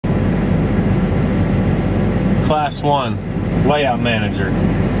Class 1 Layout Manager.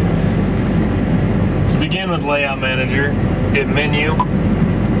 To begin with Layout Manager, hit Menu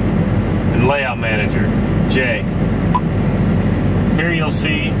and Layout Manager, J. Here you'll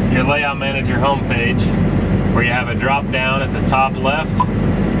see your Layout Manager homepage where you have a drop down at the top left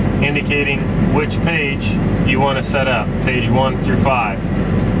indicating which page you want to set up, page 1 through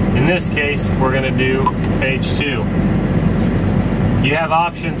 5. In this case, we're going to do page 2. You have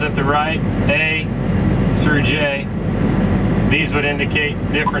options at the right, A through J. These would indicate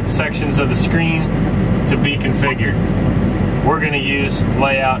different sections of the screen to be configured. We're going to use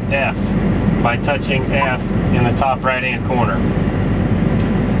Layout F by touching F in the top right hand corner.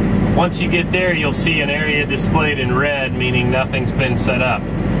 Once you get there, you'll see an area displayed in red, meaning nothing's been set up.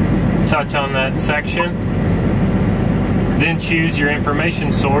 Touch on that section, then choose your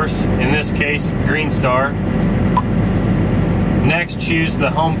information source, in this case Green Star. Next, choose the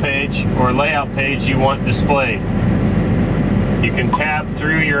home page or layout page you want displayed. You can tab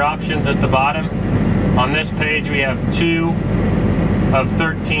through your options at the bottom. On this page we have 2 of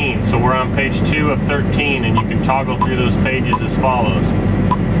 13, so we're on page 2 of 13, and you can toggle through those pages as follows.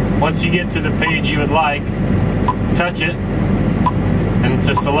 Once you get to the page you would like, touch it, and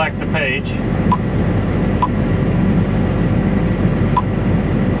to select the page,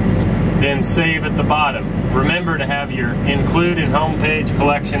 then save at the bottom. Remember to have your Include in Homepage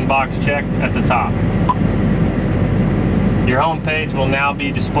Collection box checked at the top. Your home page will now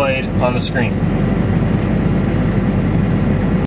be displayed on the screen.